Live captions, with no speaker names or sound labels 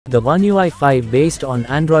The Oneui 5 based on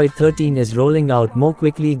Android 13 is rolling out more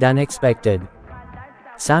quickly than expected.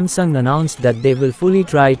 Samsung announced that they will fully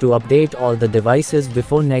try to update all the devices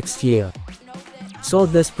before next year. So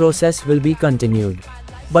this process will be continued.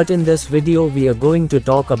 But in this video we are going to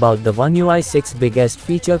talk about the Oneui 6 biggest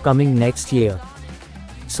feature coming next year.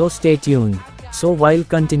 So stay tuned. So while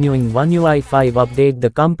continuing Oneui 5 update, the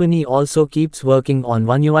company also keeps working on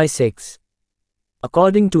Oneui 6.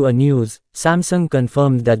 According to a news, Samsung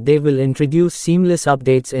confirmed that they will introduce seamless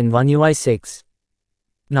updates in Oneui 6.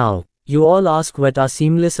 Now, you all ask what are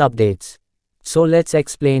seamless updates. So let's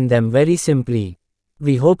explain them very simply.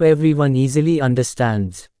 We hope everyone easily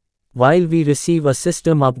understands. While we receive a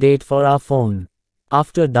system update for our phone,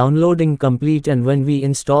 after downloading complete and when we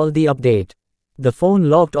install the update, the phone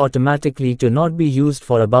locked automatically to not be used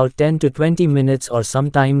for about 10 to 20 minutes or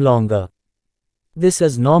sometime longer. This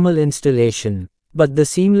is normal installation. But the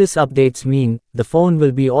seamless updates mean, the phone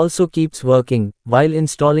will be also keeps working, while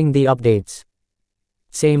installing the updates.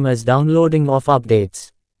 Same as downloading of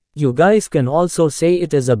updates. You guys can also say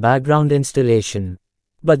it is a background installation.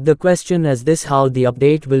 But the question is this: how the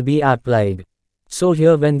update will be applied. So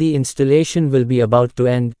here when the installation will be about to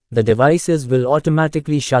end, the devices will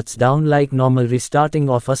automatically shuts down like normal restarting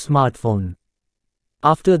of a smartphone.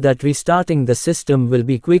 After that restarting, the system will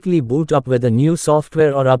be quickly boot up with a new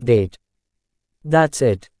software or update. That's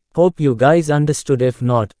it. Hope you guys understood. If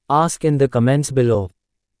not, ask in the comments below.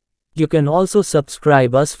 You can also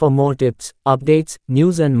subscribe us for more tips, updates,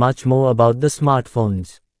 news and much more about the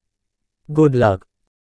smartphones. Good luck.